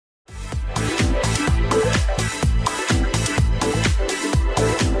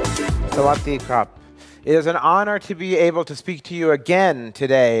Sawadee krap. It is an honor to be able to speak to you again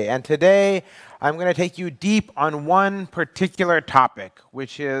today. And today, I'm going to take you deep on one particular topic,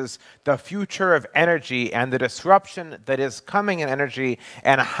 which is the future of energy and the disruption that is coming in energy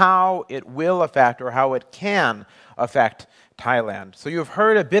and how it will affect or how it can affect Thailand. So you've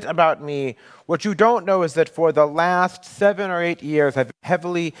heard a bit about me. What you don't know is that for the last 7 or 8 years, I've been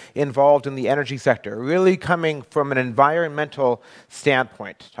heavily involved in the energy sector, really coming from an environmental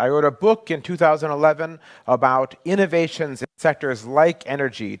standpoint. I wrote a book in 2011 about innovations in sectors like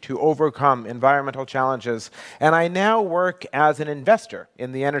energy to overcome environmental challenges, and I now work as an investor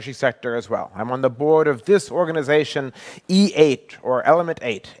in the energy sector as well. I'm on the board of this organization, E8, or Element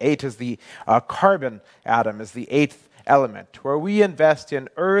 8. 8 is the carbon atom, is the eighth element, where we invest in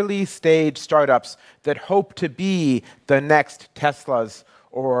early stage startups that hope to be the next Teslas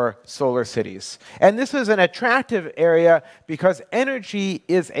or solar cities. And this is an attractive area because energy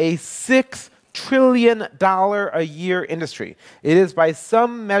is a $6 trillion a year industry. It is by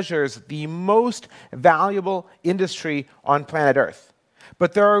some measures the most valuable industry on planet Earth.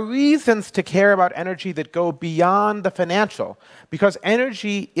 But there are reasons to care about energy that go beyond the financial, because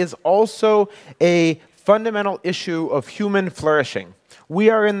energy is also a fundamental issue of human flourishing. We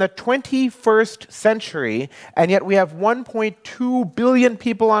are in the 21st century, and yet we have 1.2 billion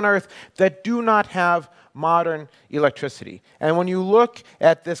people on Earth that do not have modern electricity. And when you look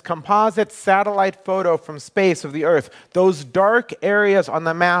at this composite satellite photo from space of the Earth, those dark areas on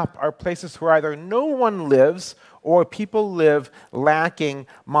the map are places where either no one lives or people live lacking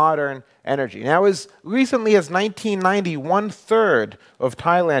modern energy. Now, as recently as 1990, 1/3 of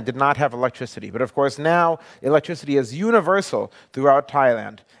Thailand did not have electricity. But of course, now electricity is universal throughout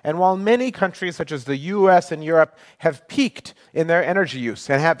Thailand. And while many countries, such as the US and Europe, have peaked in their energy use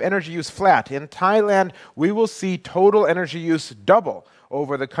and have energy use flat, in Thailand, we will see total energy use double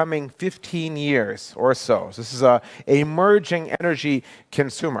over the coming 15 years or so. So this is an emerging energy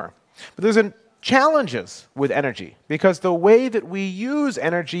consumer. But there's challenges with energy, because the way that we use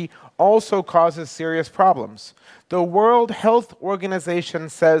energy also causes serious problems. The World Health Organization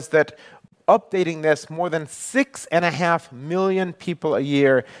says that, updating this, more than 6.5 million people a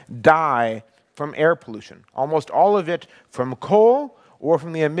year die from air pollution, almost all of it from coal or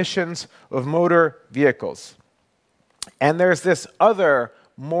from the emissions of motor vehicles. And there's this other,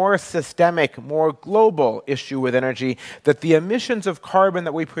 more systemic, more global issue with energy, that the emissions of carbon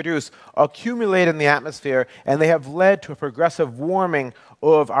that we produce accumulate in the atmosphere, and they have led to a progressive warming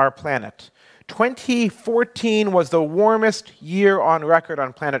of our planet. 2014 was the warmest year on record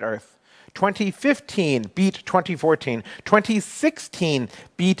on planet Earth. 2015 beat 2014, 2016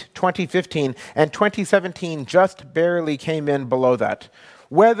 beat 2015, and 2017 just barely came in below that.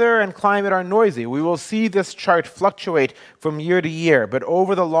 Weather and climate are noisy. We will see this chart fluctuate from year to year, but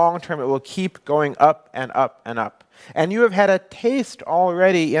over the long term, it will keep going up and up and up. And you have had a taste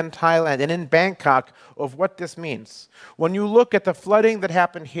already in Thailand and in Bangkok of what this means. When you look at the flooding that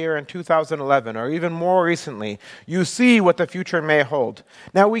happened here in 2011, or even more recently, you see what the future may hold.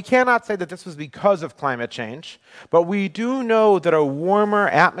 Now, we cannot say that this was because of climate change, but we do know that a warmer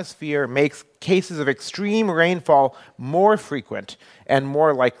atmosphere makes cases of extreme rainfall more frequent and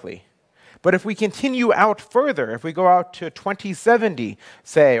more likely. But if we continue out further, if we go out to 2070,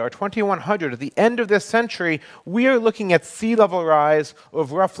 say, or 2100, at the end of this century, we are looking at sea level rise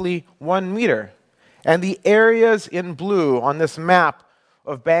of roughly 1 meter. And the areas in blue on this map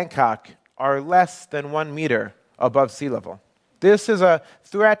of Bangkok are less than 1 meter above sea level. This is a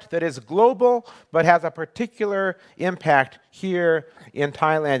threat that is global, but has a particular impact here in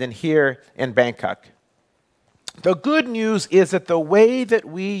Thailand and here in Bangkok. The good news is that the way that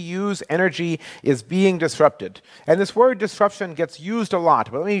we use energy is being disrupted. And this word disruption gets used a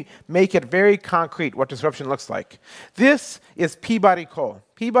lot, but let me make it very concrete what disruption looks like. This is Peabody Coal.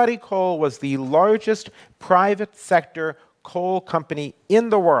 Peabody Coal was the largest private sector coal company in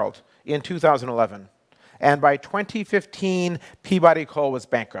the world in 2011. And by 2015, Peabody Coal was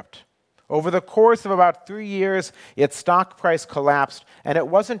bankrupt. Over the course of about 3 years, its stock price collapsed, and it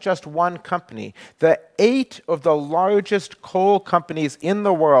wasn't just one company. The 8 of the largest coal companies in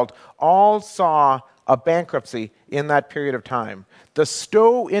the world all saw a bankruptcy in that period of time. The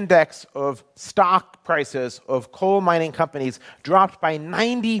Stowe index of stock prices of coal mining companies dropped by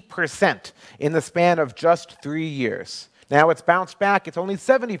 90% in the span of just 3 years. Now it's bounced back. It's only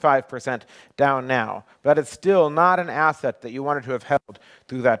 75% down now, but it's still not an asset that you wanted to have held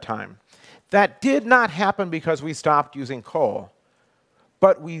through that time. That did not happen because we stopped using coal,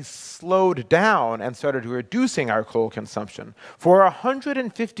 but we slowed down and started reducing our coal consumption. For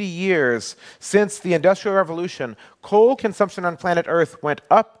 150 years since the Industrial Revolution, coal consumption on planet Earth went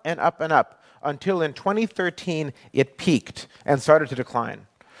up and up and up until in 2013 it peaked and started to decline.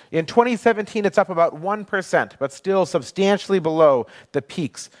 In 2017, it's up about 1%, but still substantially below the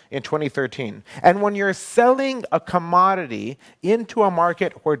peaks in 2013. And when you're selling a commodity into a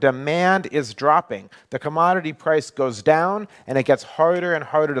market where demand is dropping, the commodity price goes down, and it gets harder and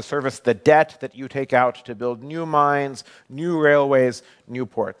harder to service the debt that you take out to build new mines, new railways, new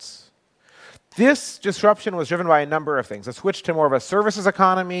ports. This disruption was driven by a number of things. A switch to more of a services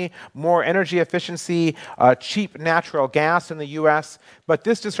economy, more energy efficiency, cheap natural gas in the US. But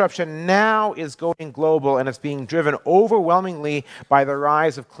this disruption now is going global, and it's being driven overwhelmingly by the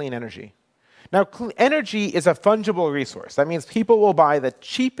rise of clean energy. Now, energy is a fungible resource. That means people will buy the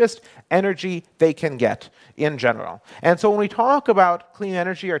cheapest energy they can get in general. And so when we talk about clean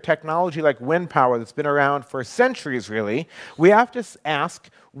energy or technology like wind power that's been around for centuries, really, we have to ask,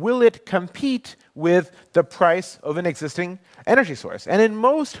 will it compete with the price of an existing energy source? And in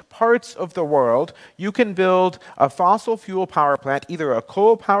most parts of the world, you can build a fossil fuel power plant, either a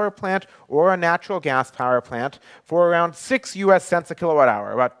coal power plant or a natural gas power plant, for around 6 US cents a kilowatt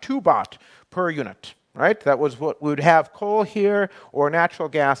hour, about 2 baht per unit, right? That was what we would have coal here or natural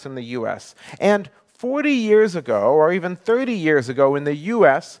gas in the US. And 40 years ago, or even 30 years ago in the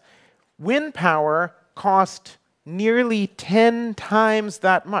US, wind power cost nearly 10 times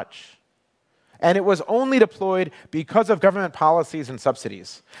that much. And it was only deployed because of government policies and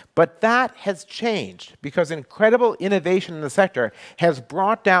subsidies. But that has changed because incredible innovation in the sector has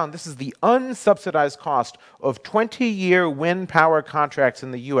brought down, this is the unsubsidized cost of 20-year wind power contracts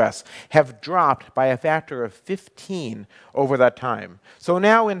in the US, have dropped by a factor of 15 over that time. So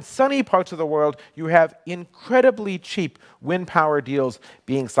now in sunny parts of the world, you have incredibly cheap wind power deals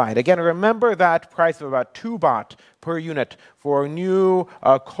being signed. Again, remember that price of about 2 baht per unit for new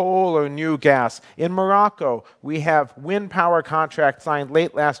coal or new gas. In Morocco, we have wind power contracts signed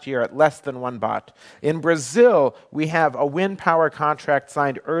late last year at less than 1 baht. In Brazil, we have a wind power contract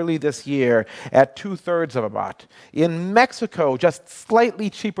signed early this year at 2/3 of a baht. In Mexico, just slightly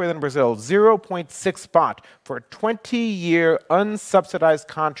cheaper than Brazil, 0.6 baht for 20-year unsubsidized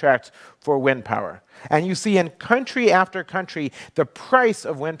contracts for wind power. And you see in country after country, the price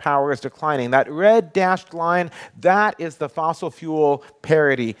of wind power is declining. That red dashed line, that is the fossil fuel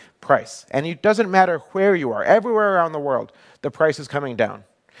parity price. And it doesn't matter where you are. Everywhere around the world, the price is coming down.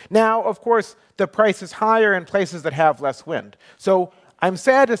 Now, of course, the price is higher in places that have less wind. So I'm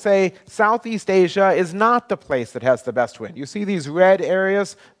sad to say Southeast Asia is not the place that has the best wind. You see these red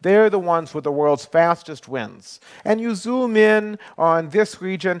areas? They're the ones with the world's fastest winds. And you zoom in on this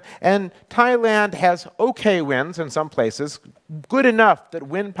region, and Thailand has okay winds in some places, good enough that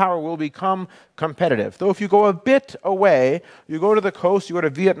wind power will become competitive. Though if you go a bit away, you go to the coast, you go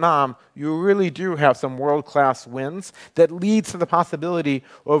to Vietnam, you really do have some world-class winds that leads to the possibility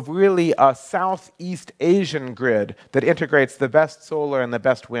of really a Southeast Asian grid that integrates the best solar and the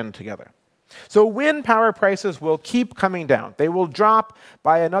best wind together. So wind power prices will keep coming down. They will drop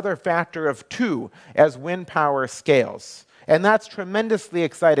by another factor of 2 as wind power scales. And that's tremendously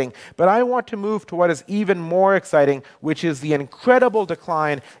exciting. But I want to move to what is even more exciting, which is the incredible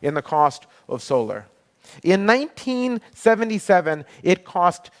decline in the cost of solar. In 1977, it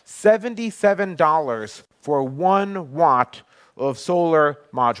cost $77 for 1 watt of solar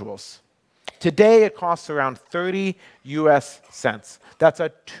modules. Today, it costs around 30 US cents. That's a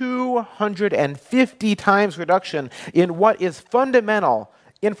 250 times reduction in what is fundamental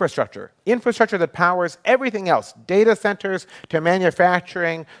infrastructure that powers everything else, data centers to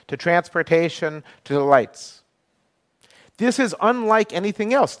manufacturing to transportation to the lights. This is unlike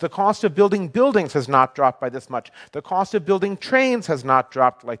anything else. The cost of building buildings has not dropped by this much. The cost of building trains has not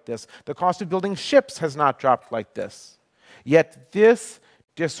dropped like this. The cost of building ships has not dropped like this. Yet this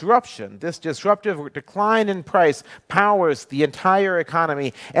disruption, this disruptive decline in price powers the entire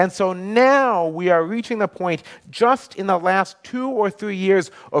economy. And so now we are reaching the point just in the last 2 or 3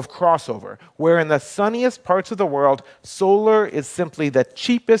 years of crossover, where in the sunniest parts of the world, solar is simply the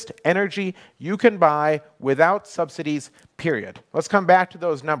cheapest energy you can buy without subsidies, period. Let's come back to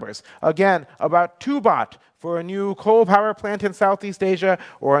those numbers. Again, about 2 baht for a new coal power plant in Southeast Asia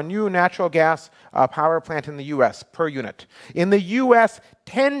or a new natural gas power plant in the US per unit. In the US,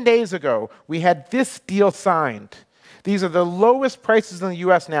 10 days ago, we had this deal signed. These are the lowest prices in the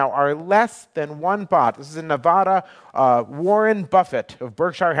US now, are less than 1 baht. This is in Nevada. Warren Buffett of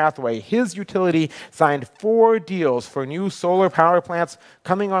Berkshire Hathaway, his utility signed 4 deals for new solar power plants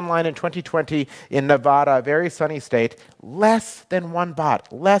coming online in 2020 in Nevada, a very sunny state. Less than 1 baht,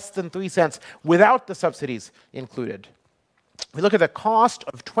 less than 3 cents, without the subsidies included. We look at the cost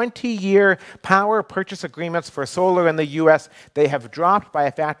of 20-year power purchase agreements for solar in the US. They have dropped by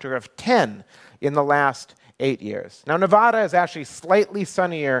a factor of 10 in the last 8 years. Now, Nevada is actually slightly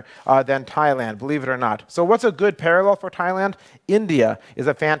sunnier than Thailand, believe it or not. So what's a good parallel for Thailand? India is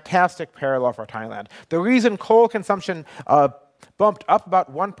a fantastic parallel for Thailand. The reason coal consumption bumped up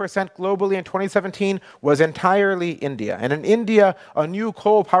about 1% globally in 2017 was entirely India. And in India, a new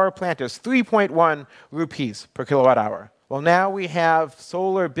coal power plant is 3.1 rupees per kilowatt hour. Well, now we have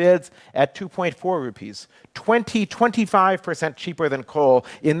solar bids at 2.4 rupees, 25% cheaper than coal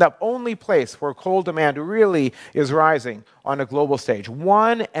in the only place where coal demand really is rising on a global stage,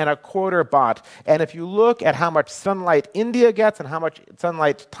 1.25 baht. And if you look at how much sunlight India gets and how much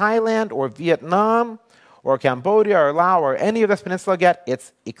sunlight Thailand or Vietnam or Cambodia or Laos or any of this peninsula get,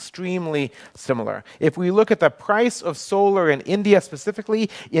 it's extremely similar. If we look at the price of solar in India specifically,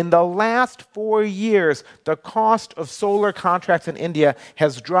 in the last 4 years, the cost of solar contracts in India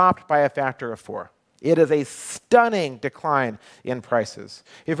has dropped by a factor of 4. It is a stunning decline in prices.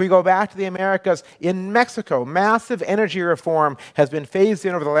 If we go back to the Americas, in Mexico, massive energy reform has been phased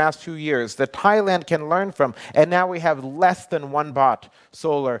in over the last few years that Thailand can learn from, and now we have less than 1 baht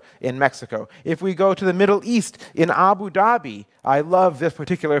solar in Mexico. If we go to the Middle East, in Abu Dhabi, I love this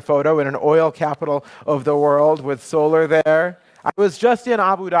particular photo in an oil capital of the world with solar there. I was just in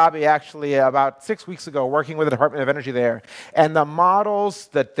Abu Dhabi, actually, about 6 weeks ago, working with the Department of Energy there. And the models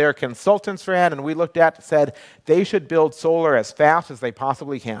that their consultants ran and we looked at said they should build solar as fast as they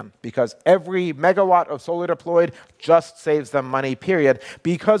possibly can because every megawatt of solar deployed just saves them money, period,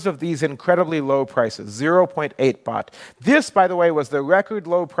 because of these incredibly low prices, 0.8 baht. This, by the way, was the record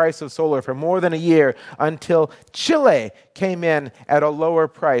low price of solar for more than a year until Chile came in at a lower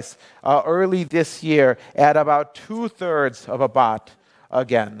price early this year at about 2/3 of a baht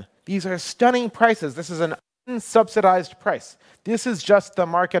again. These are stunning prices. This is an unsubsidized price. This is just the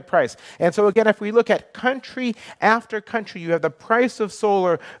market price. And so again, if we look at country after country, you have the price of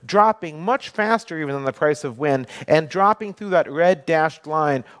solar dropping much faster even than the price of wind and dropping through that red dashed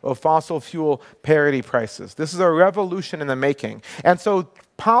line of fossil fuel parity prices. This is a revolution in the making. And so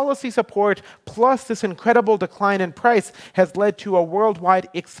policy support plus this incredible decline in price has led to a worldwide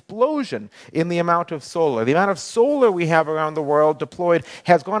explosion in the amount of solar. The amount of solar we have around the world deployed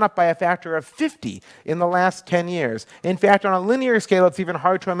has gone up by a factor of 50 in the last 10 years. In fact, on a linear scale, it's even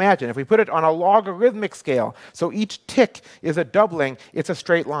hard to imagine. If we put it on a logarithmic scale, so each tick is a doubling, it's a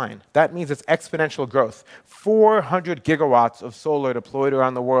straight line. That means it's exponential growth. 400 gigawatts of solar deployed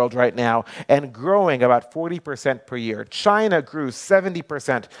around the world right now and growing about 40% per year. China grew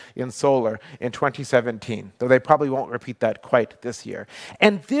 70% in solar in 2017, though they probably won't repeat that quite this year.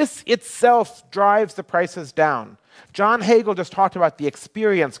 And this itself drives the prices down. John Hagel just talked about the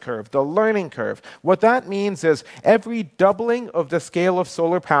experience curve, the learning curve. What that means is every doubling of the scale of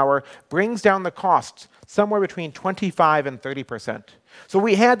solar power brings down the costs somewhere between 25 and 30%. So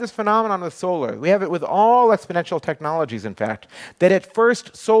we had this phenomenon with solar. We have it with all exponential technologies, in fact, that at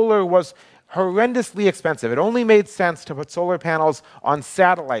first solar was horrendously expensive. It only made sense to put solar panels on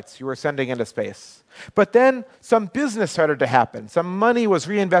satellites you were sending into space. But then some business started to happen. Some money was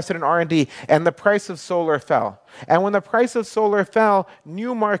reinvested in R&D, and the price of solar fell. And when the price of solar fell,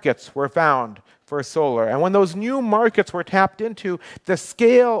 new markets were found for solar. And when those new markets were tapped into, the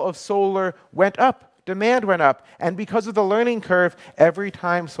scale of solar went up. Demand went up. And because of the learning curve, every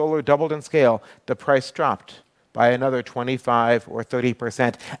time solar doubled in scale, the price dropped by another 25 or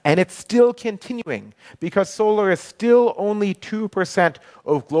 30%. And it's still continuing because solar is still only 2%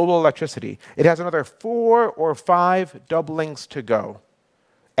 of global electricity. It has another 4 or 5 doublings to go.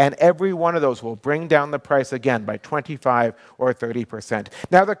 And every one of those will bring down the price again by 25 or 30%.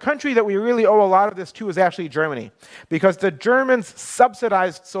 Now, the country that we really owe a lot of this to is actually Germany, because the Germans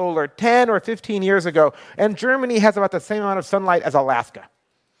subsidized solar 10 or 15 years ago, and Germany has about the same amount of sunlight as Alaska.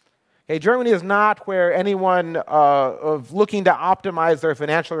 Okay, Germany is not where anyone of looking to optimize their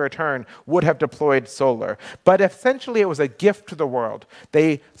financial return would have deployed solar. But essentially, it was a gift to the world.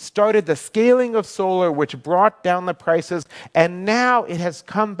 They started the scaling of solar, which brought down the prices, and now it has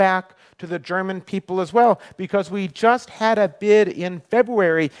come back to the German people as well, because we just had a bid in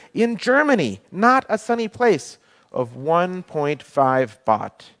February in Germany, not a sunny place, of 1.5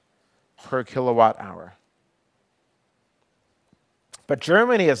 baht per kilowatt hour. But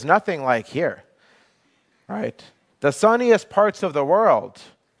Germany is nothing like here, right? The sunniest parts of the world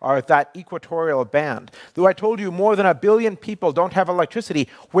are that equatorial band. Though I told you more than 1 billion people don't have electricity,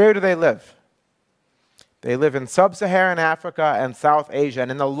 where do they live? They live in sub-Saharan Africa and South Asia,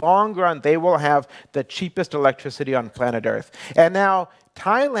 and in the long run, they will have the cheapest electricity on planet Earth. And now,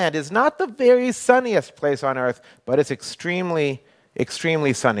 Thailand is not the very sunniest place on Earth, but it's extremely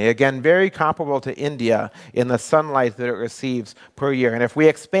sunny. Again, very comparable to India in the sunlight that it receives per year. And if we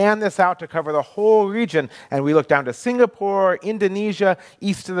expand this out to cover the whole region, and we look down to Singapore, Indonesia,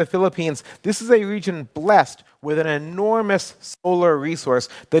 east of the Philippines, this is a region blessed with an enormous solar resource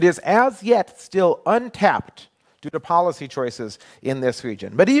that is as yet still untapped due to policy choices in this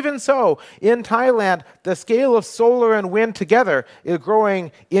region. But even so, in Thailand, the scale of solar and wind together is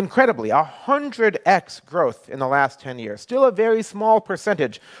growing incredibly, 100x growth in the last 10 years. Still a very small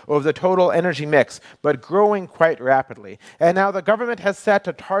percentage of the total energy mix, but growing quite rapidly. And now the government has set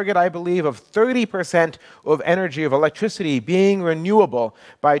a target, I believe, of 30% of energy, of electricity, being renewable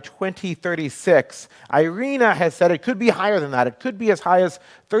by 2036. IRENA has said it could be higher than that. It could be as high as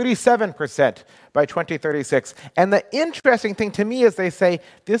 37% by 2036. And the interesting thing to me is they say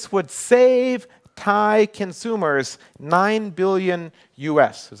this would save Thai consumers 9 billion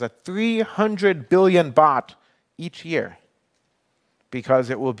US. There's a 300 billion baht each year, because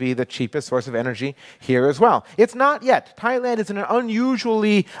it will be the cheapest source of energy here as well. It's not yet. Thailand is in an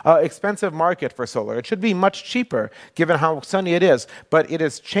unusually expensive market for solar. It should be much cheaper given how sunny it is, but it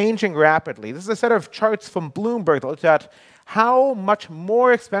is changing rapidly. This is a set of charts from Bloomberg that looked at how much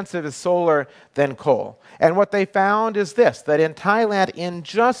more expensive is solar than coal. And what they found is this, that in Thailand, in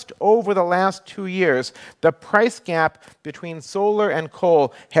just over the last 2 years, the price gap between solar and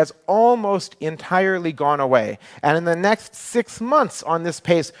coal has almost entirely gone away. And in the next 6 months on this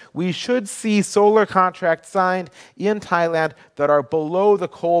pace, we should see solar contracts signed in Thailand that are below the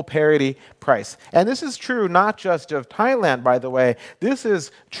coal parity price. And this is true not just of Thailand, by the way. This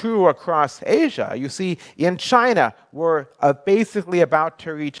is true across Asia. You see, in China, we're basically about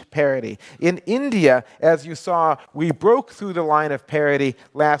to reach parity. In India, as you saw, we broke through the line of parity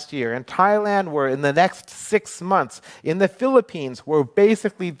last year. In Thailand, we're in the next 6 months. In the Philippines, we're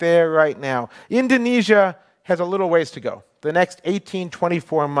basically there right now. Indonesia has a little ways to go. The next 18,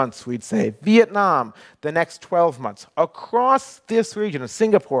 24 months, we'd say. Vietnam, the next 12 months. Across this region,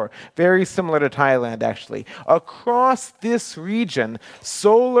 Singapore, very similar to Thailand, actually. Across this region,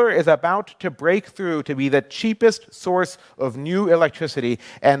 solar is about to break through to be the cheapest source of new electricity,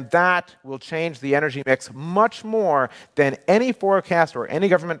 and that will change the energy mix much more than any forecast or any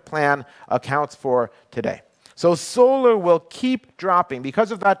government plan accounts for today. So solar will keep dropping.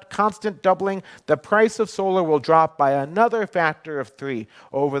 Because of that constant doubling, the price of solar will drop by another factor of 3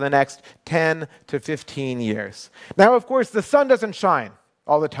 over the next 10 to 15 years. Now, of course, the sun doesn't shine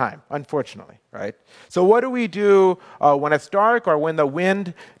all the time, unfortunately, right? So what do we do when it's dark or when the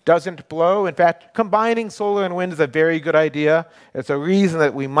wind doesn't blow? In fact, combining solar and wind is a very good idea. It's a reason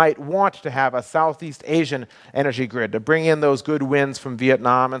that we might want to have a Southeast Asian energy grid to bring in those good winds from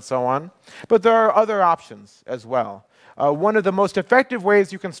Vietnam and so on. But there are other options as well. One of the most effective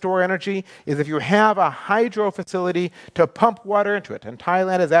ways you can store energy is if you have a hydro facility to pump water into it. And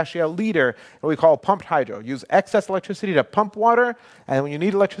Thailand is actually a leader in what we call pumped hydro. Use excess electricity to pump water, and when you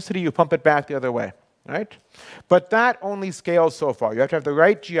need electricity, you pump it back the other way. Right? But that only scales so far. You have to have the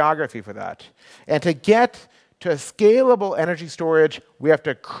right geography for that. And to get to scalable energy storage, we have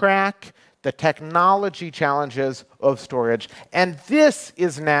to crack the technology challenges of storage. And this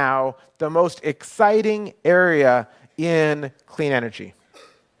is now the most exciting area in clean energy.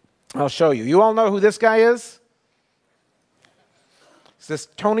 I'll show you. You all know who this guy is? Is this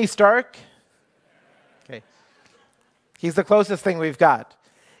Tony Stark? Okay. He's the closest thing we've got.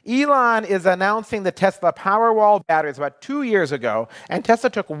 Elon is announcing the Tesla Powerwall batteries about 2 years ago, and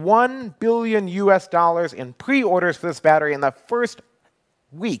Tesla took $1 billion in pre-orders for this battery in the first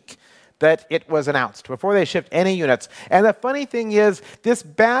week that it was announced, before they shipped any units. And the funny thing is, this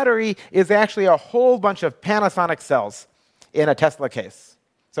battery is actually a whole bunch of Panasonic cells in a Tesla case.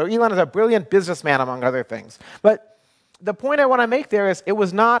 So Elon is a brilliant businessman, among other things. But the point I want to make there is it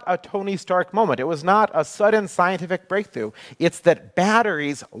was not a Tony Stark moment. It was not a sudden scientific breakthrough. It's that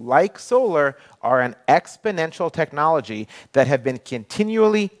batteries, like solar, are an exponential technology that have been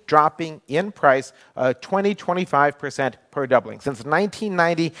continually dropping in price 20–25% per doubling. Since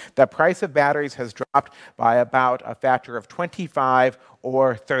 1990, the price of batteries has dropped by about a factor of 25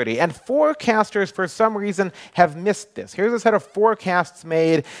 or 30. And forecasters, for some reason, have missed this. Here's a set of forecasts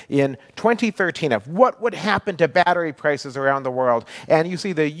made in 2013 of what would happen to battery prices around the world. And you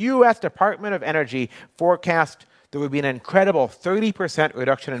see the US Department of Energy forecast there would be an incredible 30%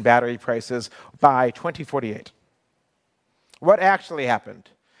 reduction in battery prices by 2048. What actually happened?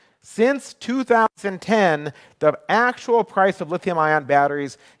 Since 2010, the actual price of lithium-ion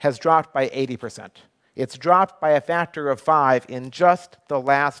batteries has dropped by 80%. It's dropped by a factor of 5 in just the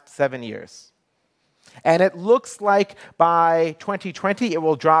last 7 years. And it looks like by 2020, it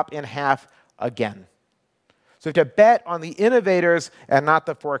will drop in half again. So you have to bet on the innovators and not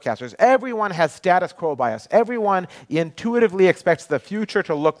the forecasters. Everyone has status quo bias. Everyone intuitively expects the future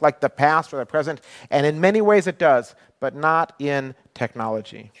to look like the past or the present, and in many ways it does, but not in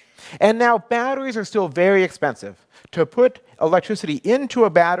technology. And now batteries are still very expensive. To put electricity into a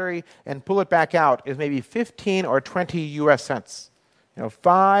battery and pull it back out is maybe 15 or 20 US cents.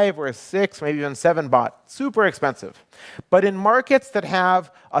 5 or 6, maybe even 7 baht. Super expensive. But in markets that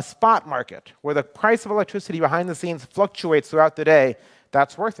have a spot market, where the price of electricity behind the scenes fluctuates throughout the day,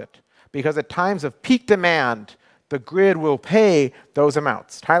 that's worth it. Because at times of peak demand, the grid will pay those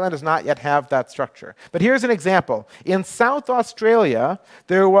amounts. Thailand does not yet have that structure. But here's an example. In South Australia,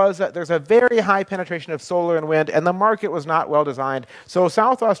 there's a very high penetration of solar and wind, and the market was not well designed. So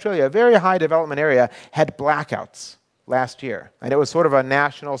South Australia, a very high development area, had blackouts last year. And it was sort of a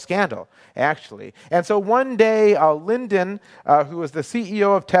national scandal, actually. And so one day, Lyndon, who was the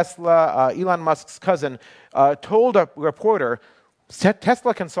CEO of Tesla, Elon Musk's cousin, told a reporter,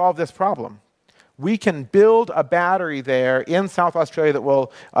 Tesla can solve this problem. We can build a battery there in South Australia that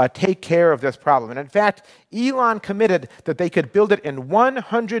will take care of this problem. And in fact, Elon committed that they could build it in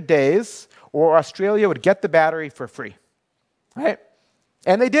 100 days, or Australia would get the battery for free. Right?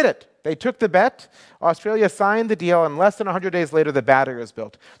 And they did it. They took the bet. Australia signed the deal, and less than 100 days later, the battery was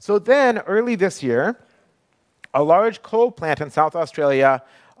built. So then, early this year, a large coal plant in South Australia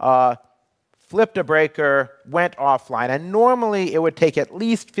flipped a breaker, went offline. And normally, it would take at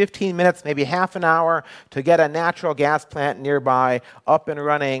least 15 minutes, maybe half an hour, to get a natural gas plant nearby up and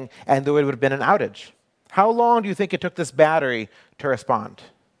running, and there would have been an outage. How long do you think it took this battery to respond?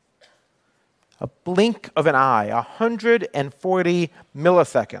 A blink of an eye, 140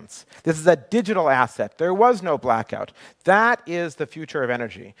 milliseconds. This is a digital asset. There was no blackout. That is the future of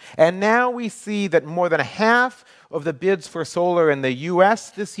energy. And now we see that more than half of the bids for solar in the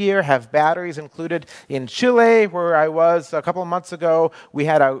US this year have batteries included. In Chile, where I was a couple of months ago, we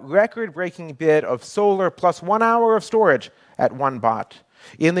had a record-breaking bid of solar plus 1 hour of storage at 1 baht.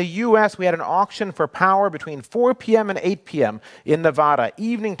 In the US, we had an auction for power between 4 p.m. and 8 p.m. in Nevada,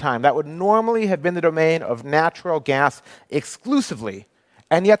 evening time. That would normally have been the domain of natural gas exclusively.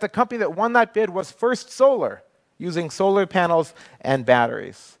 And yet the company that won that bid was First Solar, using solar panels and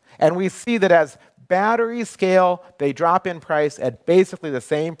batteries. And we see that as batteries scale, they drop in price at basically the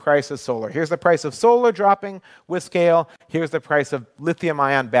same price as solar. Here's the price of solar dropping with scale. Here's the price of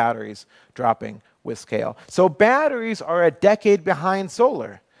lithium-ion batteries dropping with scale. So batteries are a decade behind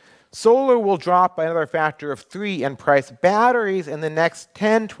solar. Solar will drop by another factor of 3 in price. Batteries in the next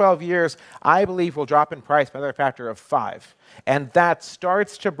 10, 12 years, I believe, will drop in price by another factor of 5. And that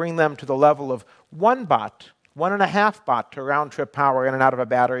starts to bring them to the level of 1 baht, 1.5 baht to round-trip power in and out of a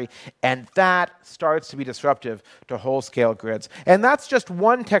battery, and that starts to be disruptive to whole-scale grids. And that's just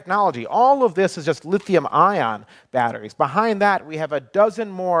one technology. All of this is just lithium-ion batteries. Behind that, we have a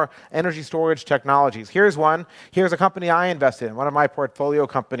dozen more energy storage technologies. Here's one. Here's a company I invested in, one of my portfolio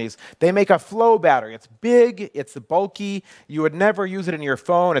companies. They make a flow battery. It's big, it's bulky. You would never use it in your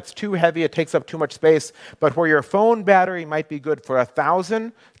phone. It's too heavy, it takes up too much space. But where your phone battery might be good for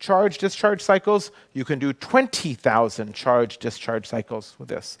 1,000 charge-discharge cycles, you can do 20,000 charge-discharge cycles with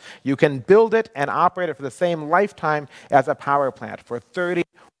this. You can build it and operate it for the same lifetime as a power plant for 30,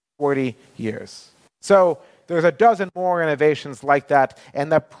 40 years. So there's a dozen more innovations like that,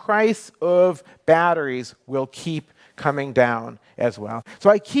 and the price of batteries will keep coming down as well. So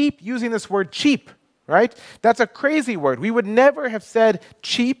I keep using this word cheap, right? That's a crazy word. We would never have said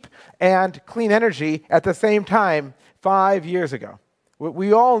cheap and clean energy at the same time 5 years ago.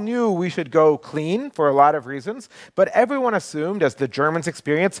 We all knew we should go clean for a lot of reasons, but everyone assumed, as the Germans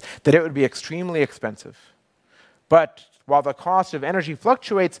experienced, that it would be extremely expensive. But while the cost of energy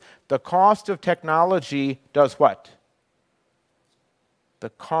fluctuates, the cost of technology does what? The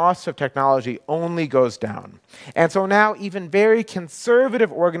cost of technology only goes down. And so now even very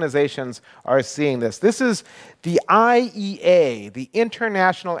conservative organizations are seeing this. This is the IEA, the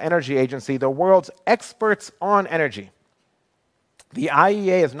International Energy Agency, the world's experts on energy. The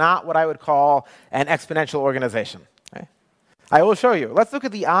IEA is not what I would call an exponential organization. Okay? I will show you. Let's look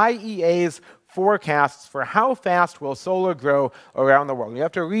at the IEA's forecasts for how fast will solar grow around the world. You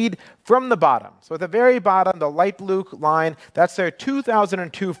have to read from the bottom. So at the very bottom, the light blue line, that's their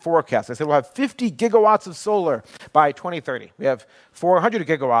 2002 forecast. They said we'll have 50 gigawatts of solar by 2030. We have 400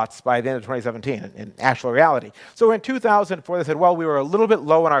 gigawatts by the end of 2017 in actual reality. So in 2004, they said, well, we were a little bit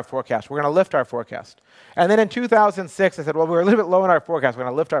low in our forecast. We're going to lift our forecast. And then in 2006, they said, well, we were a little bit low in our forecast. We're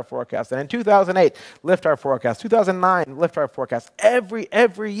going to lift our forecast. And in 2008, lift our forecast. 2009, lift our forecast. Every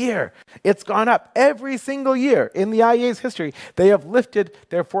year, it's gone up. Every single year in the IEA's history, they have lifted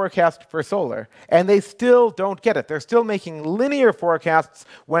their forecast for solar. And they still don't get it. They're still making linear forecasts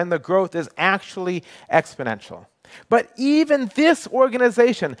when the growth is actually exponential. But even this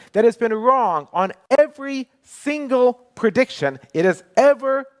organization that has been wrong on every single prediction it has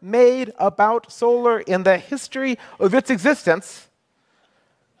ever made about solar in the history of its existence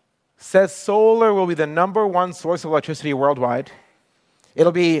says solar will be the #1 source of electricity worldwide.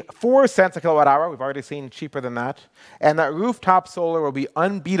 It'll be 4 cents a kilowatt hour. We've already seen cheaper than that. And that rooftop solar will be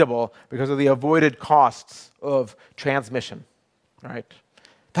unbeatable because of the avoided costs of transmission. Right?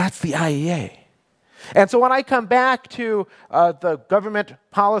 That's the IEA. And so when I come back to the government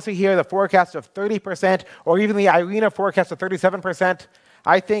policy here, the forecast of 30%, or even the IRENA forecast of 37%,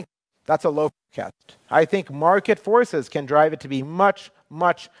 I think that's a low forecast. I think market forces can drive it to be much,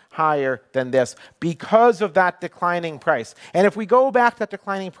 much higher than this because of that declining price. And if we go back to that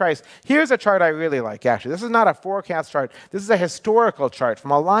declining price, here's a chart I really like, actually. This is not a forecast chart. This is a historical chart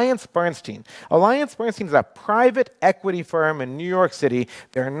from AllianceBernstein. AllianceBernstein is a private equity firm in New York City.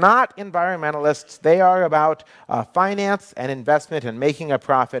 They're not environmentalists. They are about finance and investment and making a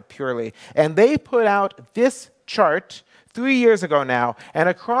profit purely. And they put out this chart 3 years ago now, and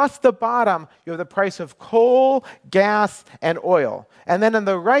across the bottom, you have the price of coal, gas, and oil. And then on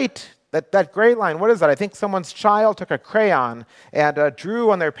the right, that gray line, what is that? I think someone's child took a crayon and drew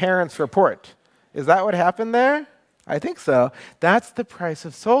on their parents' report. Is that what happened there? I think so. That's the price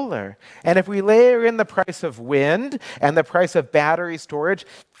of solar. And if we layer in the price of wind and the price of battery storage,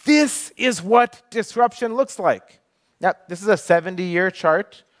 this is what disruption looks like. Now, this is a 70-year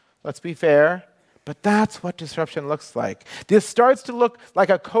chart, let's be fair. But that's what disruption looks like. This starts to look like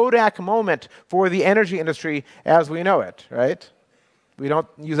a Kodak moment for the energy industry as we know it, right? We don't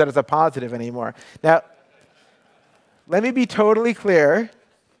use that as a positive anymore. Now, let me be totally clear.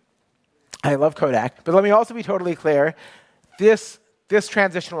 I love Kodak, but let me also be totally clear. This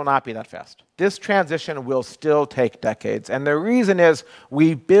transition will not be that fast. This transition will still take decades. And the reason is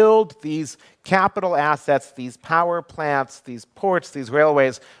we build these capital assets, these power plants, these ports, these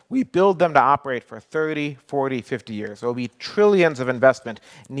railways, we build them to operate for 30, 40, 50 years. There will be trillions of investment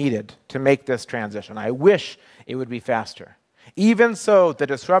needed to make this transition. I wish it would be faster. Even so, the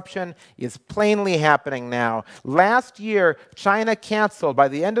disruption is plainly happening now. Last year, China canceled, by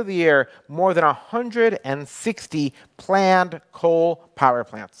the end of the year, more than 160 planned coal power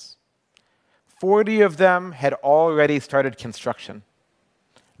plants. 40 of them had already started construction.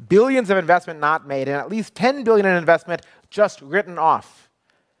 Billions of investment not made, and at least 10 billion in investment just written off.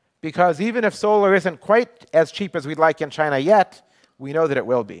 Because even if solar isn't quite as cheap as we'd like in China yet, we know that it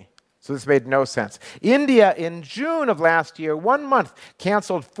will be. So this made no sense. India, in June of last year, 1 month,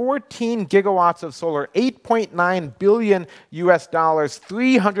 canceled 14 gigawatts of solar, 8.9 billion US dollars,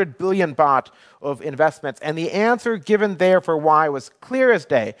 300 billion baht of investments. And the answer given there for why was clear as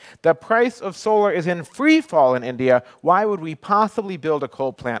day. The price of solar is in free fall in India. Why would we possibly build a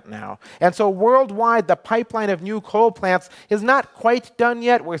coal plant now? And so worldwide, the pipeline of new coal plants is not quite done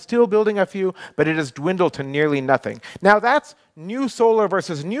yet. We're still building a few, but it has dwindled to nearly nothing. Now that's new solar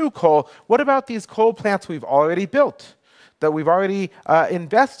versus new coal. What about these coal plants we've already built, that we've already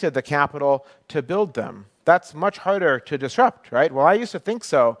invested the capital to build them? That's much harder to disrupt, right? Well, I used to think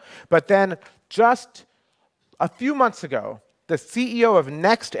so. But then just a few months ago, the CEO of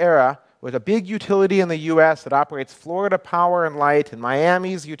NextEra, with a big utility in the US that operates Florida Power and Light and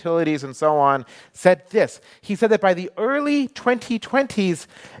Miami's utilities and so on, said this. He said that by the early 2020s,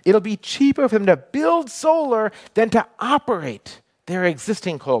 it'll be cheaper for them to build solar than to operate their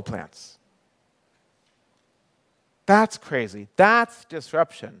existing coal plants. That's crazy. That's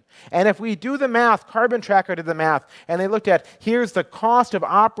disruption. And if we do the math, Carbon Tracker did the math, and they looked at here's the cost of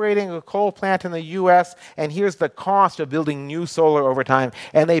operating a coal plant in the US, and here's the cost of building new solar over time.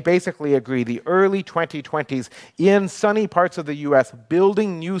 And they basically agree the early 2020s in sunny parts of the US,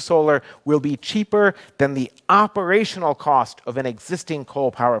 building new solar will be cheaper than the operational cost of an existing coal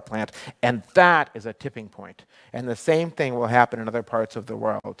power plant. And that is a tipping point. And the same thing will happen in other parts of the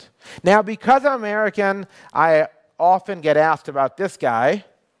world. Now, because I'm American, I often get asked about this guy.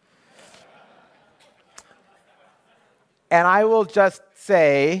 And I will just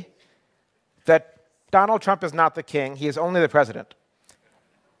say that Donald Trump is not the king, he is only the president.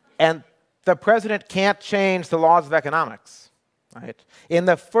 And the president can't change the laws of economics. Right? In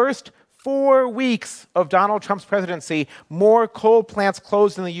the first 4 weeks of Donald Trump's presidency, more coal plants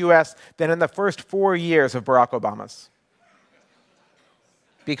closed in the US than in the first 4 years of Barack Obama's.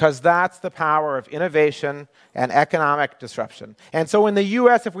 Because that's the power of innovation and economic disruption. And so in the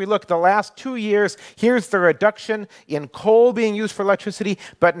US, if we look at the last 2 years, here's the reduction in coal being used for electricity,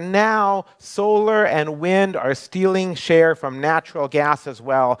 but now solar and wind are stealing share from natural gas as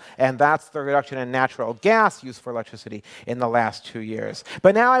well, and that's the reduction in natural gas used for electricity in the last 2 years.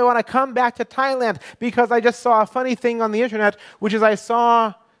 But now I want to come back to Thailand because I just saw a funny thing on the internet, which is I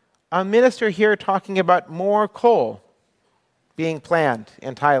saw a minister here talking about more coal being planned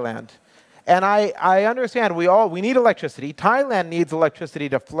in Thailand. And I understand we need electricity. Thailand needs electricity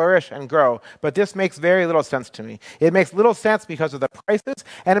to flourish and grow, but this makes very little sense to me. It makes little sense because of the prices,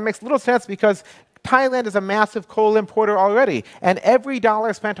 and it makes little sense because Thailand is a massive coal importer already, and every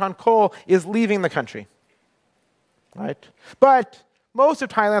dollar spent on coal is leaving the country. Right? But most of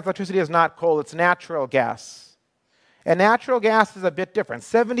Thailand's electricity is not coal, it's natural gas. And natural gas is a bit different.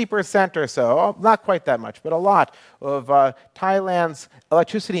 70% or so, not quite that much, but a lot of Thailand's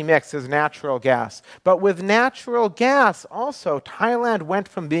electricity mix is natural gas. But with natural gas also, Thailand went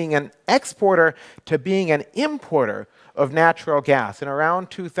from being an exporter to being an importer of natural gas in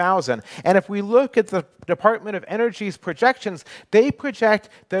around 2000. And if we look at the Department of Energy's projections, they project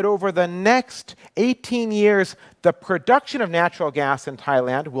that over the next 18 years, the production of natural gas in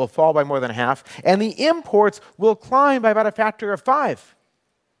Thailand will fall by more than half, and the imports will climb by about a factor of 5.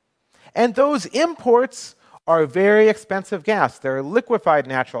 And those imports are very expensive gas. They're liquefied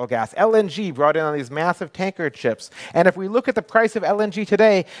natural gas, LNG, brought in on these massive tanker ships. And if we look at the price of LNG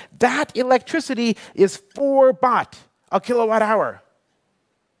today, that electricity is 4 baht a kilowatt hour.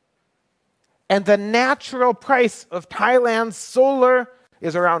 And the natural price of Thailand's solar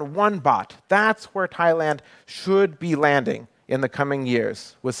is around 1 baht. That's where Thailand should be landing in the coming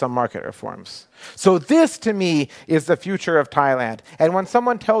years with some market reforms. So this, to me, is the future of Thailand. And when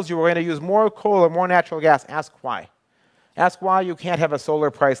someone tells you we're going to use more coal or more natural gas, ask why. Ask why you can't have a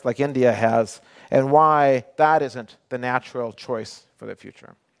solar price like India has, and why that isn't the natural choice for the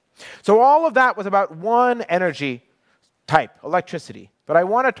future. So all of that was about one energy type, electricity. But I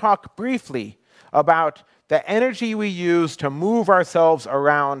want to talk briefly about the energy we use to move ourselves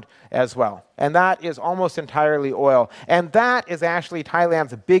around as well. And that is almost entirely oil. And that is actually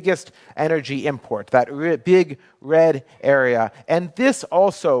Thailand's biggest energy import, that big red area. And this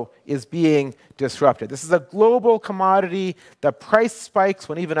also is being disrupted. This is a global commodity. The price spikes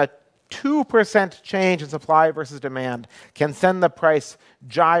when even a 2% change in supply versus demand can send the price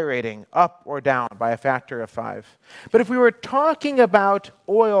gyrating up or down by a factor of 5. But if we were talking about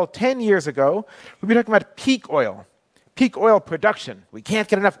oil 10 years ago, we'd be talking about peak oil production. We can't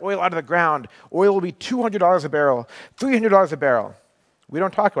get enough oil out of the ground. Oil will be $200 a barrel, $300 a barrel. We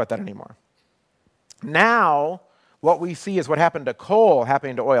don't talk about that anymore. Now, what we see is what happened to coal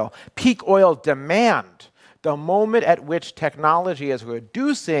happening to oil. Peak oil demand, the moment at which technology is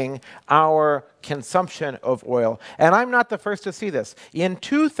reducing our consumption of oil. And I'm not the first to see this. In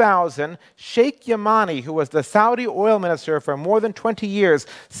 2000, Sheikh Yamani, who was the Saudi oil minister for more than 20 years,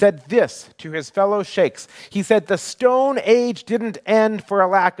 said this to his fellow sheikhs. He said, "The Stone Age didn't end for a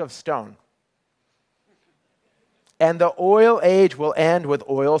lack of stone. And the oil age will end with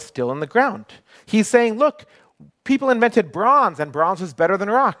oil still in the ground." He's saying, look, people invented bronze, and bronze was better than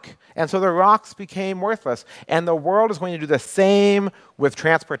rock. And so the rocks became worthless. And the world is going to do the same with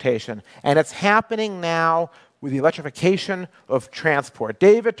transportation. And it's happening now with the electrification of transport.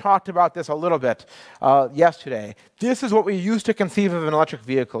 David talked about this a little bit yesterday. This is what we used to conceive of an electric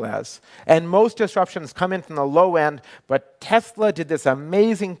vehicle as. And most disruptions come in from the low end, but Tesla did this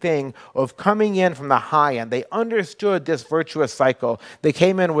amazing thing of coming in from the high end. They understood this virtuous cycle. They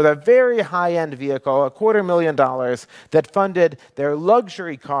came in with a very high-end vehicle, $250,000, that funded their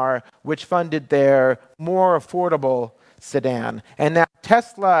luxury car, which funded their more affordable sedan. And now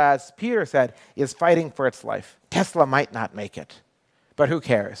Tesla, as Peter said, is fighting for its life. Tesla might not make it, but who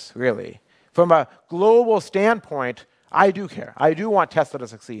cares, really? From a global standpoint, I do care. I do want Tesla to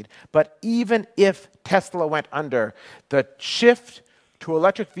succeed. But even if Tesla went under, the shift to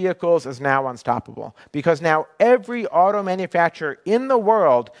electric vehicles is now unstoppable, because now every auto manufacturer in the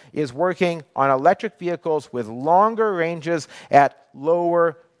world is working on electric vehicles with longer ranges at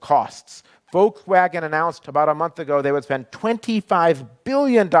lower costs. Volkswagen announced about a month ago they would spend $25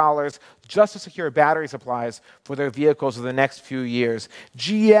 billion just to secure battery supplies for their vehicles over the next few years.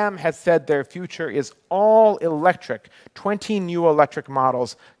 GM has said their future is all electric, 20 new electric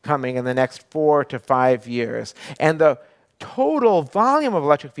models coming in the next 4 to 5 years. And the total volume of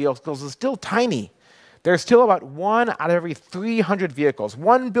electric vehicles is still tiny. There's still about 1 out of every 300 vehicles.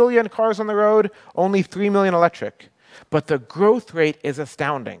 1 billion cars on the road, only 3 million electric. But the growth rate is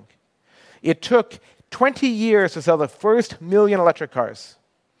astounding. It took 20 years to sell the first million electric cars.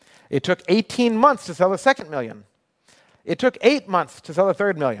 It took 18 months to sell the second million. It took 8 months to sell the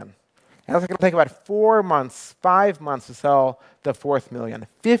third million. And it's going to take about 4 months, 5 months to sell the fourth million.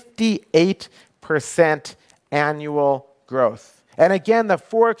 58% annual growth. And again, the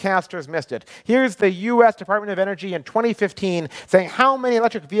forecasters missed it. Here's the US Department of Energy in 2015 saying how many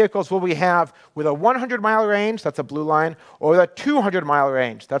electric vehicles will we have with a 100-mile range, that's a blue line, or the 200-mile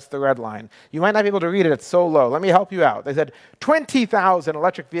range, that's the red line. You might not be able to read it, it's so low. Let me help you out. They said 20,000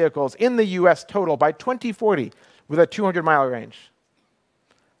 electric vehicles in the US total by 2040 with a 200-mile range.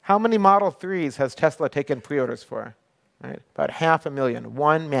 How many Model 3s has Tesla taken pre-orders for? Right? About 500,000,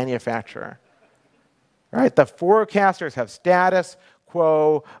 one manufacturer. Right? The forecasters have status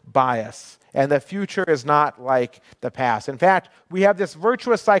quo bias, and the future is not like the past. In fact, we have this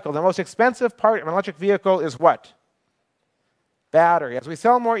virtuous cycle. The most expensive part of an electric vehicle is what? Battery. As we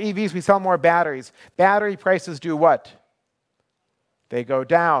sell more EVs, we sell more batteries. Battery prices do what? They go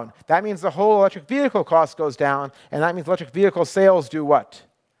down. That means the whole electric vehicle cost goes down, and that means electric vehicle sales do what?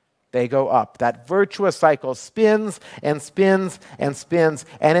 They go up. That virtuous cycle spins and spins and spins.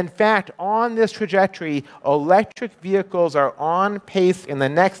 And in fact, on this trajectory, electric vehicles are on pace in the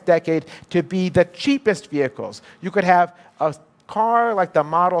next decade to be the cheapest vehicles. You could have a car like the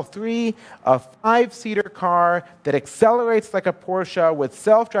Model 3, a 5-seater car that accelerates like a Porsche with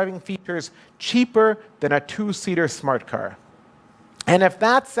self-driving features cheaper than a 2-seater smart car. And if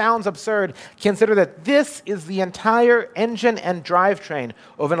that sounds absurd, consider that this is the entire engine and drivetrain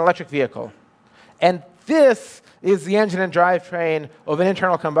of an electric vehicle. And this is the engine and drivetrain of an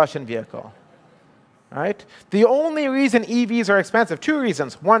internal combustion vehicle. Right? The only reason EVs are expensive, 2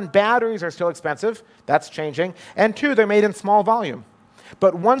 reasons. 1, batteries are still expensive. That's changing. And 2, they're made in small volume.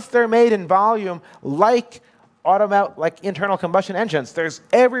 But once they're made in volume, like internal combustion engines, there's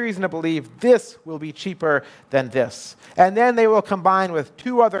every reason to believe this will be cheaper than this. And then they will combine with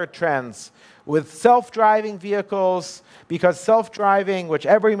 2 other trends, with self-driving vehicles, because self-driving, which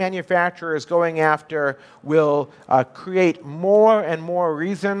every manufacturer is going after, will create more and more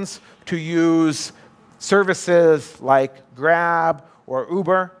reasons to use services like Grab or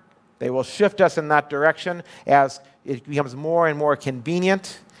Uber. They will shift us in that direction as it becomes more and more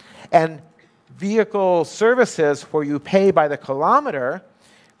convenient. And vehicle services where you pay by the kilometer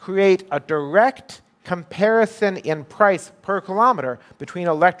create a direct comparison in price per kilometer between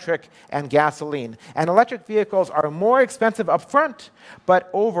electric and gasoline. And electric vehicles are more expensive up front, but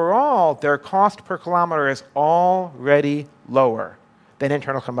overall their cost per kilometer is already lower than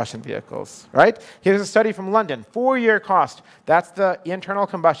internal combustion vehicles, right? Here's a study from London, 4-year cost. That's the internal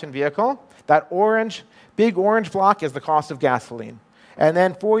combustion vehicle. That orange, big orange block is the cost of gasoline. And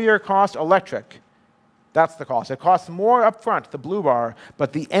then 4-year cost electric. That's the cost. It costs more up front, the blue bar,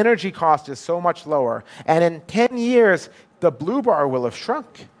 but the energy cost is so much lower. And in 10 years, the blue bar will have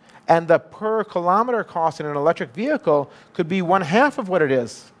shrunk. And the per kilometer cost in an electric vehicle could be 1/2 of what it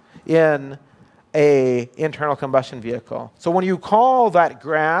is in an internal combustion vehicle. So when you call that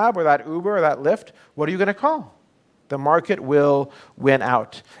Grab or that Uber or that Lyft, what are you going to call? The market will win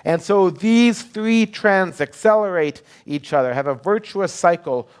out. And so these 3 trends accelerate each other, have a virtuous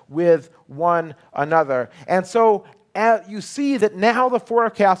cycle with one another. And so you see that now the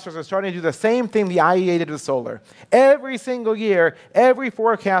forecasters are starting to do the same thing the IEA did with solar. Every single year, every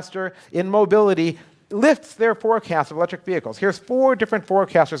forecaster in mobility lifts their forecast of electric vehicles. Here's 4 different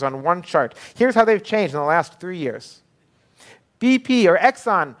forecasters on one chart. Here's how they've changed in the last 3 years. BP or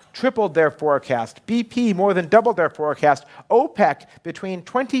Exxon tripled their forecast. BP more than doubled their forecast. OPEC between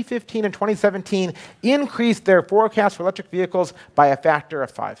 2015 and 2017 increased their forecast for electric vehicles by a factor of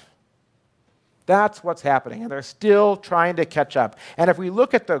 5. That's what's happening, and they're still trying to catch up. And if we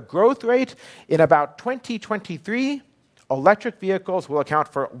look at the growth rate, in about 2023, electric vehicles will account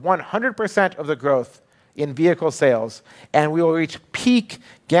for 100% of the growth in vehicle sales, and we will reach peak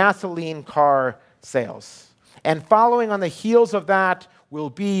gasoline car sales. And following on the heels of that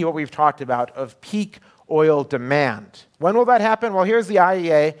will be what we've talked about of peak oil demand. When will that happen? Well, here's the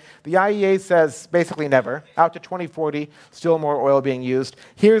IEA. The IEA says basically never. Out to 2040, still more oil being used.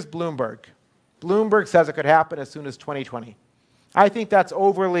 Here's Bloomberg. Bloomberg says it could happen as soon as 2020. I think that's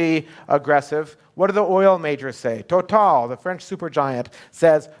overly aggressive. What do the oil majors say? Total, the French supergiant,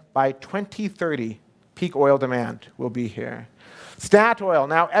 says by 2030, peak oil demand will be here. Statoil,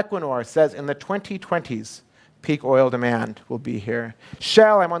 now Equinor, says in the 2020s, peak oil demand will be here.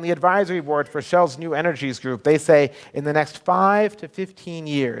 Shell, I'm on the advisory board for Shell's New Energies group. They say in the next 5 to 15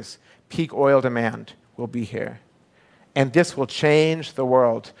 years, peak oil demand will be here. And this will change the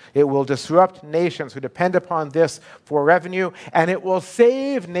world. It will disrupt nations who depend upon this for revenue, and it will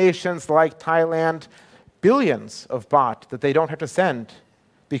save nations like Thailand billions of baht that they don't have to send,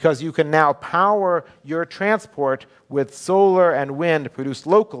 because you can now power your transport with solar and wind produced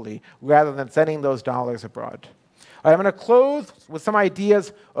locally rather than sending those dollars abroad. All right, I'm going to close with some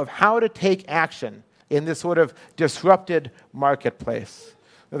ideas of how to take action in this sort of disrupted marketplace.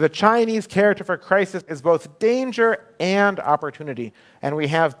 The Chinese character for crisis is both danger and opportunity, and we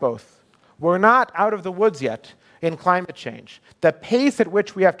have both. We're not out of the woods yet in climate change. The pace at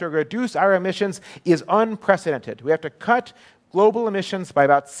which we have to reduce our emissions is unprecedented. We have to cut global emissions by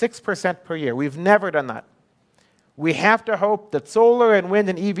about 6% per year. We've never done that. We have to hope that solar and wind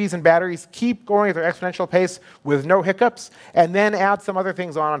and EVs and batteries keep going at their exponential pace with no hiccups, and then add some other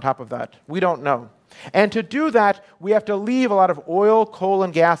things on top of that. We don't know. And to do that, we have to leave a lot of oil, coal,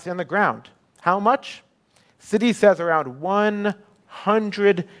 and gas in the ground. How much? Citi says around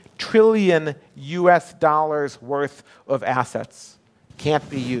 100 trillion US dollars worth of assets can't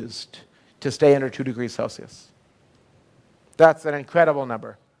be used to stay under 2 degrees Celsius. That's an incredible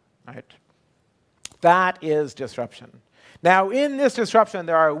number, right? That is disruption. Now, in this disruption,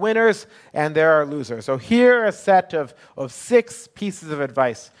 there are winners and there are losers. So here are a set of 6 pieces of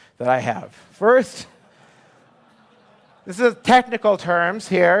advice that I have. First, this is technical terms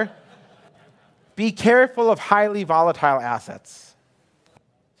here. Be careful of highly volatile assets.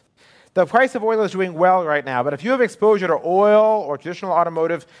 The price of oil is doing well right now, but if you have exposure to oil or traditional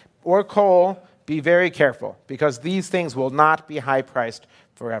automotive or coal, be very careful, because these things will not be high-priced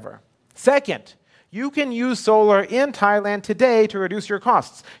forever. Second, you can use solar in Thailand today to reduce your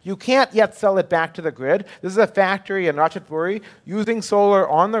costs. You can't yet sell it back to the grid. This is a factory in Ratchaburi using solar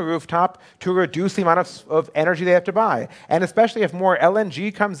on the rooftop to reduce the amount of energy they have to buy. And especially if more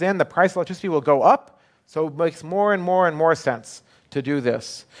LNG comes in, the price of electricity will go up. So it makes more and more and more sense to do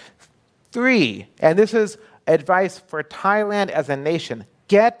this. 3, and this is advice for Thailand as a nation,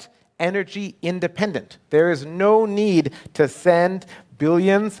 get energy independent. There is no need to send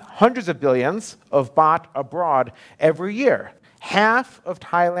billions, hundreds of billions of baht abroad every year. Half of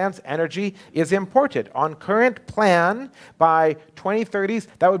Thailand's energy is imported. On current plan, by 2030s,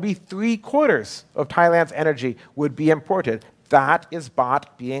 that would be 3/4 of Thailand's energy would be imported. That is baht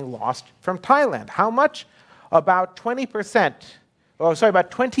being lost from Thailand. How much? About 20%,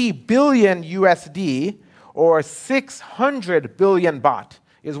 about 20 billion USD, or 600 billion baht,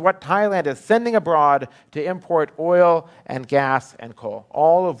 is what Thailand is sending abroad to import oil and gas and coal,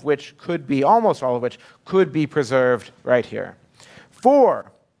 all of which could be, almost all of which, could be preserved right here.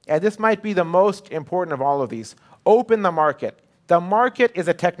 4, and this might be the most important of all of these, open the market. The market is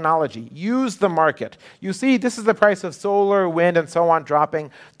a technology. Use the market. You see, this is the price of solar, wind, and so on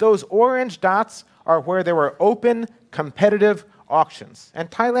dropping. Those orange dots are where there were open, competitive auctions. And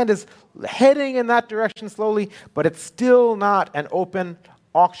Thailand is heading in that direction slowly, but it's still not an open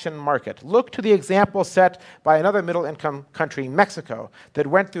auction market. Look to the example set by another middle-income country, Mexico, that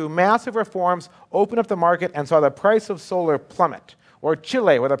went through massive reforms, opened up the market, and saw the price of solar plummet. Or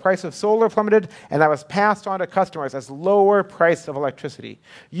Chile, where the price of solar plummeted, and that was passed on to customers as lower price of electricity.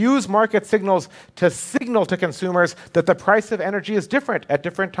 Use market signals to signal to consumers that the price of energy is different at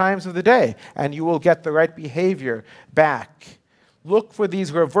different times of the day, and you will get the right behavior back. Look for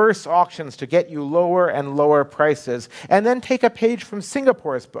these reverse auctions to get you lower and lower prices. And then take a page from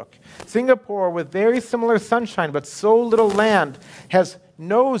Singapore's book. Singapore, with very similar sunshine but so little land,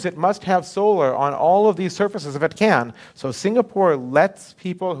 knows it must have solar on all of these surfaces if it can. So Singapore lets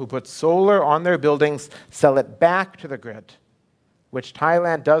people who put solar on their buildings sell it back to the grid, which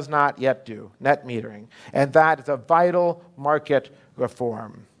Thailand does not yet do, net metering. And that is a vital market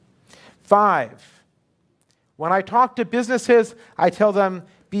reform. 5, when I talk to businesses, I tell them,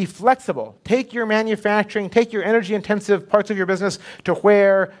 be flexible. Take your manufacturing, take your energy-intensive parts of your business to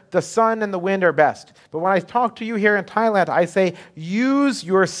where the sun and the wind are best. But when I talk to you here in Thailand, I say, use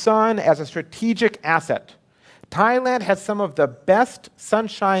your sun as a strategic asset. Thailand has some of the best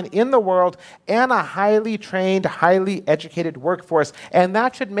sunshine in the world and a highly trained, highly educated workforce, and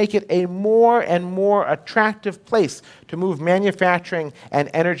that should make it a more and more attractive place to move manufacturing and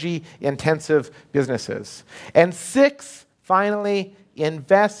energy-intensive businesses. And 6, finally,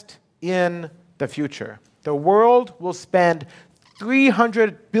 invest in the future. The world will spend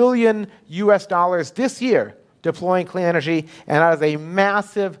 300 billion US dollars this year deploying clean energy, and that is a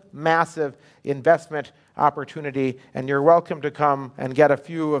massive, massive investment opportunity, and you're welcome to come and get a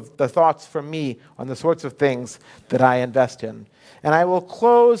few of the thoughts from me on the sorts of things that I invest in. And I will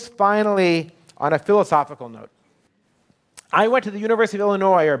close finally on a philosophical note. I went to the University of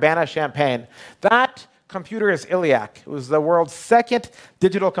Illinois, Urbana-Champaign. That computer is ILLIAC. It was the world's second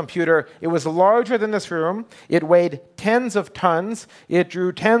digital computer. It was larger than this room. It weighed tens of tons. It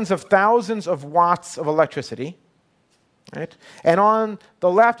drew tens of thousands of watts of electricity. Right? And on the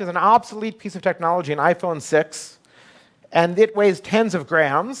left is an obsolete piece of technology, an iPhone 6, and it weighs tens of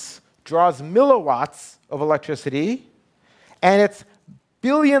grams, draws milliwatts of electricity, and it's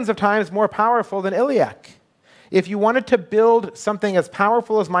billions of times more powerful than ILLIAC. If you wanted to build something as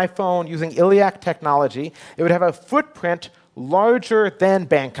powerful as my phone using ILLIAC technology, it would have a footprint larger than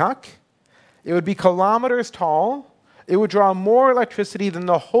Bangkok. It would be kilometers tall. It would draw more electricity than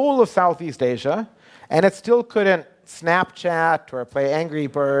the whole of Southeast Asia, and it still couldn't Snapchat or play Angry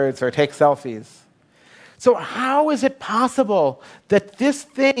Birds or take selfies. So how is it possible that this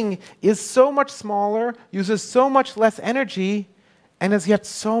thing is so much smaller, uses so much less energy, and is yet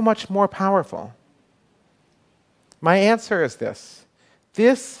so much more powerful? My answer is this.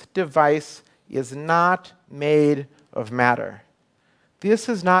 This device is not made of matter. This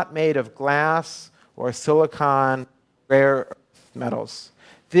is not made of glass or silicon, rare earth metals.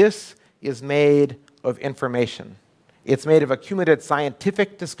 This is made of information. It's made of accumulated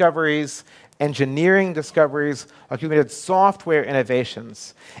scientific discoveries, engineering discoveries, accumulated software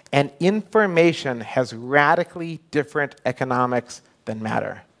innovations. And information has radically different economics than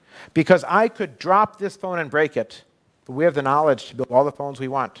matter. Because I could drop this phone and break it, but we have the knowledge to build all the phones we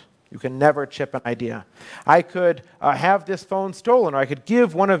want. You can never chip an idea. I could have this phone stolen, or I could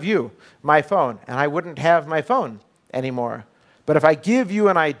give one of you my phone, and I wouldn't have my phone anymore. But if I give you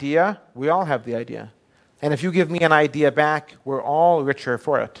an idea, we all have the idea. And if you give me an idea back, we're all richer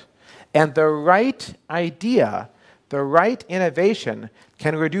for it. And the right idea, the right innovation,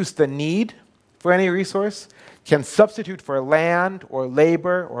 can reduce the need for any resource, can substitute for land or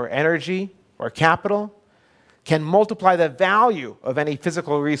labor or energy or capital, can multiply the value of any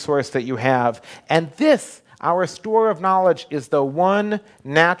physical resource that you have. And this, our store of knowledge, is the one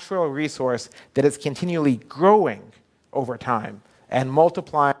natural resource that is continually growing over time and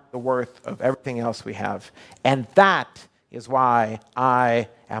multiplying the worth of everything else we have. And that is why I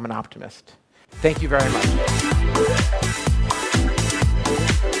am an optimist. Thank you very much.